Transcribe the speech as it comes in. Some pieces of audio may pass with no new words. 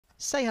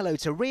Say hello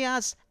to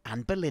Riaz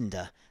and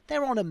Belinda.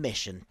 They're on a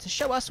mission to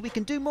show us we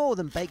can do more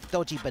than bake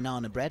dodgy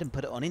banana bread and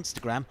put it on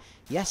Instagram.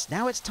 Yes,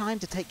 now it's time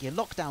to take your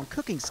lockdown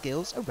cooking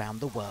skills around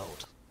the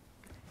world.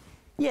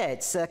 Yeah,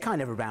 it's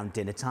kind of around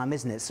dinner time,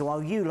 isn't it? So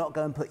while you lot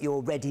go and put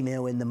your ready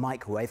meal in the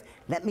microwave,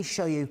 let me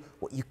show you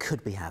what you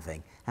could be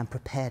having and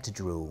prepare to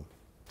drool.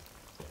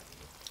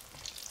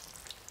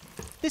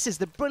 This is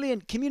the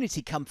brilliant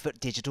Community Comfort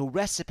digital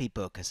recipe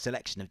book, a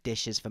selection of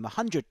dishes from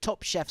 100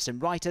 top chefs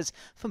and writers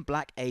from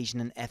Black,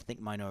 Asian and ethnic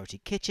minority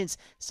kitchens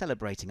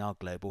celebrating our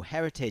global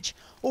heritage.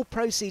 All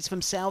proceeds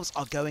from sales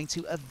are going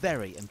to a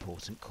very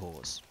important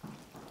cause.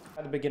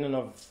 At the beginning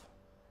of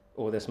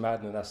all this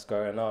madness that's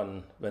going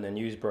on, when the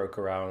news broke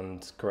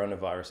around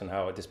coronavirus and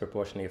how it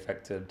disproportionately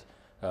affected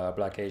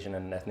Black, Asian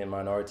and ethnic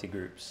minority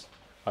groups,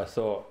 I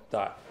thought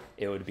that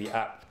it would be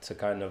apt to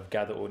kind of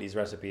gather all these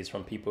recipes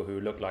from people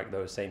who look like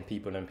those same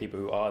people and people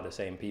who are the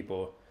same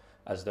people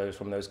as those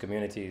from those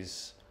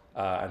communities,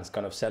 and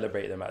kind of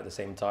celebrate them at the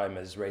same time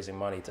as raising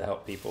money to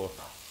help people.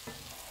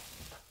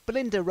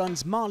 Belinda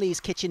runs Marley's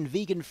Kitchen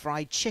vegan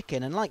fried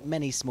chicken, and like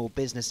many small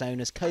business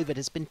owners, COVID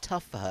has been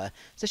tough for her.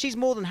 So she's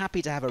more than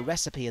happy to have a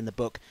recipe in the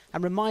book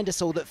and remind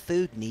us all that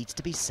food needs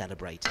to be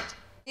celebrated.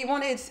 He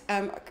wanted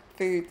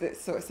food that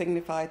sort of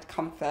signified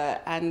comfort,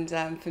 and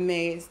for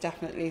me it's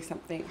definitely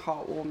something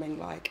heartwarming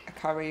like a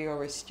curry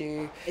or a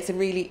stew. It's a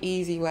really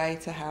easy way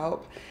to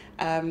help.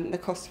 The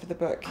cost for the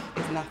book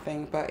is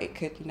nothing, but it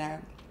could, you know,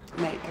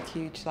 make a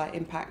huge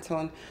impact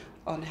on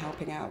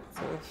helping out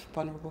sort of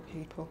vulnerable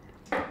people.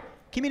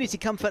 Community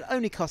Comfort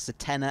only costs a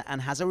tenner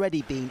and has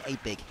already been a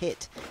big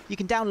hit. You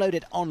can download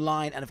it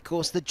online, and of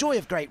course the joy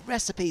of great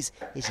recipes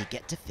is you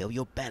get to fill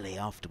your belly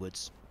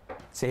afterwards.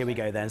 So here we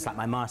go then, it's like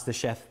my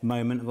MasterChef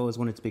moment. I've always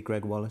wanted to be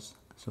Greg Wallace.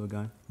 So we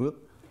go.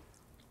 Whoop.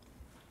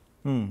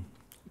 I'm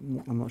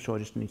not sure, I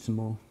just need some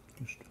more.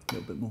 Just a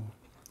little bit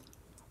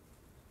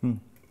more.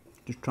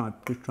 Just try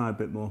a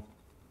bit more.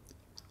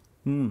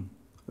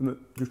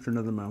 Just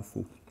another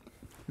mouthful.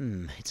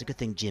 It's a good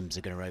thing gyms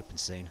are going to open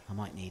soon. I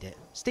might need it.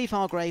 Steve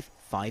Hargrave,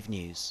 5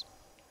 News.